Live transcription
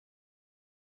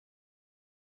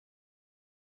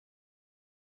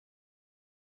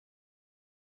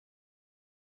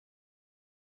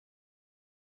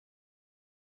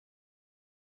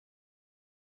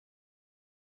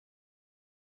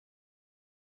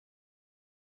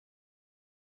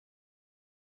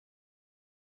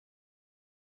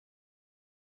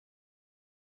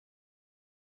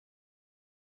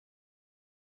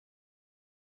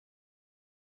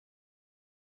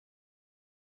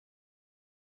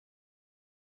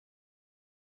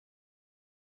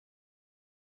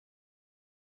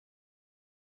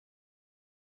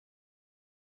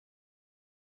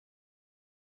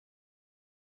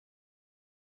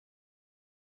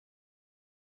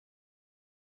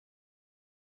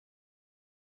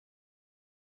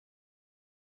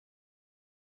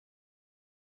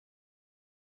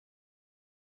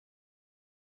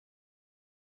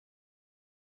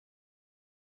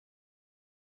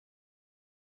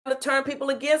to turn people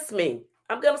against me.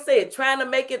 I'm going to say it, trying to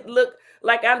make it look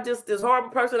like I'm just this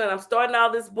horrible person and I'm starting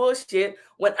all this bullshit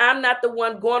when I'm not the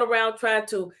one going around trying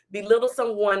to belittle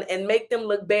someone and make them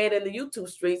look bad in the YouTube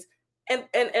streets and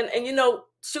you know,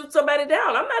 shoot somebody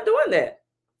down. I'm not doing that.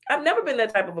 I've never been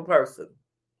that type of a person.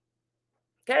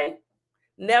 Okay?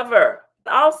 Never.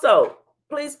 Also,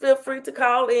 please feel free to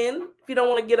call in. If you don't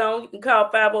want to get on, you can call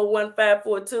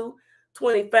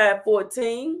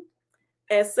 501-542-2514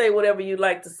 and say whatever you'd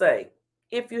like to say.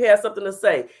 If you have something to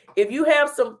say. If you have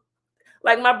some,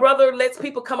 like my brother lets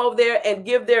people come over there and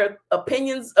give their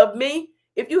opinions of me.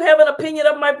 If you have an opinion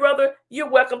of my brother, you're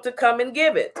welcome to come and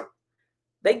give it.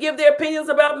 They give their opinions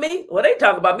about me. Well, they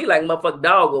talk about me like motherfucking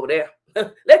dog over there.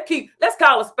 Let's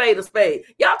call a spade a spade.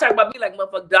 Y'all talk about me like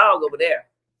motherfucking dog over there.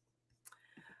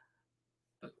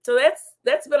 So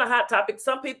that's been a hot topic.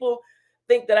 Some people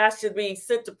think that I should be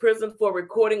sent to prison for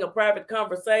recording a private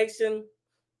conversation.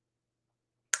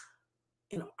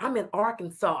 You know, I'm in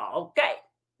Arkansas, okay?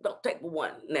 Don't take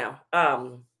one now.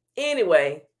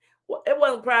 Anyway, well, it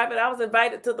wasn't private. I was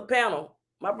invited to the panel.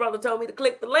 My brother told me to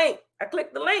click the link. I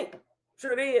clicked the link.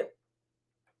 Sure did.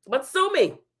 But sue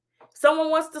me. Someone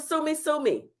wants to sue me, sue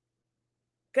me.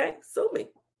 Okay, sue me.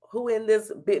 Who in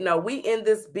this bit? No, we in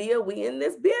this bill. We in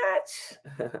this bitch.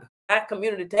 At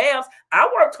community tabs. I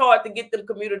worked hard to get them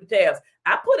community tabs.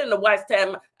 I put in the watch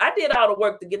time. I did all the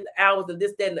work to get the hours and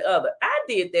this, that, and the other. I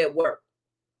did that work.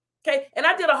 Okay, and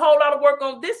I did a whole lot of work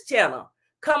on this channel.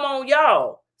 Come on,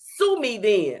 y'all. Sue me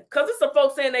then. Because there's some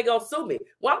folks saying they're going to sue me.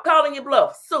 Well, I'm calling you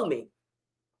bluff. Sue me.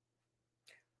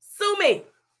 Sue me.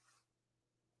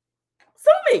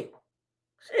 Sue me.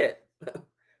 Shit.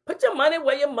 Put your money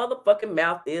where your motherfucking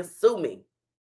mouth is. Sue me.